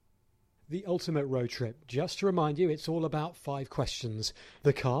The Ultimate Road Trip. Just to remind you, it's all about 5 questions.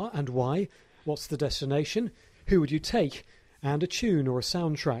 The car and why, what's the destination, who would you take, and a tune or a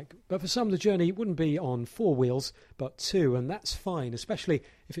soundtrack. But for some, the journey wouldn't be on 4 wheels, but 2, and that's fine, especially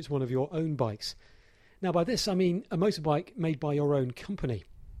if it's one of your own bikes. Now, by this, I mean a motorbike made by your own company.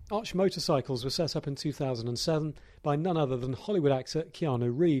 Arch Motorcycles was set up in 2007 by none other than Hollywood actor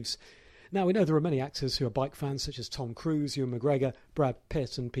Keanu Reeves. Now, we know there are many actors who are bike fans, such as Tom Cruise, Ewan McGregor, Brad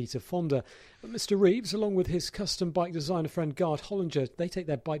Pitt and Peter Fonda. But Mr. Reeves, along with his custom bike designer friend Gard Hollinger, they take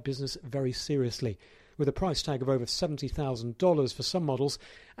their bike business very seriously, with a price tag of over $70,000 for some models,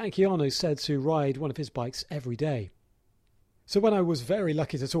 and Keanu said to ride one of his bikes every day. So when I was very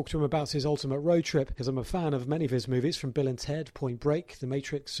lucky to talk to him about his ultimate road trip, because I'm a fan of many of his movies, from Bill and Ted, Point Break, The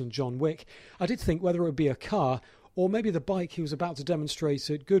Matrix and John Wick, I did think whether it would be a car or maybe the bike he was about to demonstrate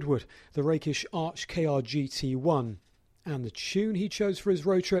at Goodwood, the rakish Arch KR-GT1. And the tune he chose for his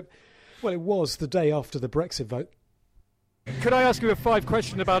road trip, well, it was the day after the Brexit vote. Could I ask you a 5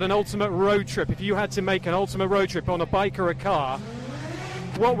 question about an ultimate road trip? If you had to make an ultimate road trip on a bike or a car,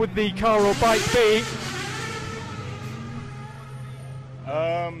 what would the car or bike be?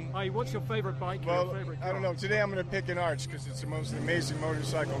 What's your favourite bike? Well, or favorite car? I don't know. Today I'm going to pick an Arch because it's the most amazing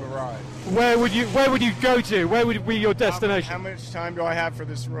motorcycle to ride. Where would you go to? Where would be your destination? How much time do I have for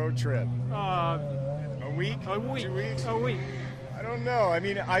this road trip? A week? 2 weeks? A week. I don't know. I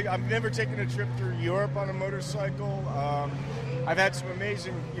mean, I've never taken a trip through Europe on a motorcycle. I've had some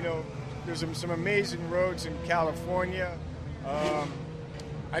amazing, there's some amazing roads in California.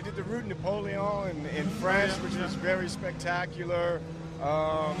 I did the Route Napoleon in France, which was very spectacular.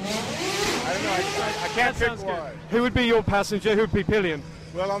 I don't know. I can't pick one. Who would be your passenger? Who would be pillion?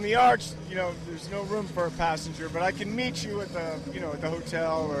 Well, on the Arch, there's no room for a passenger, but I can meet you at the, at the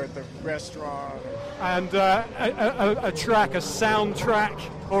hotel or at the restaurant. And a track, a sound track,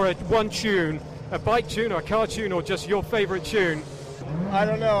 or one tune, a bike tune or a car tune, or just your favourite tune? I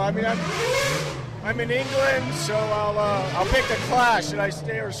don't know. I mean, I'm in England, so I'll pick the Clash. Should I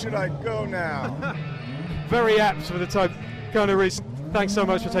stay or should I go now? Very apt for the time. Keanu Reeves, thanks so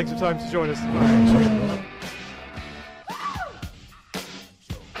much for taking some time to join us.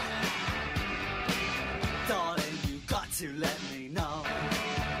 Darling, you got to let me know.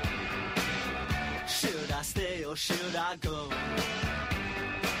 Should I stay or should I go?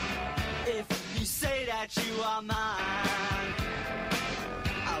 If you say that you are mine,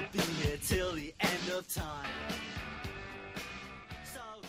 I'll be here till the end of time.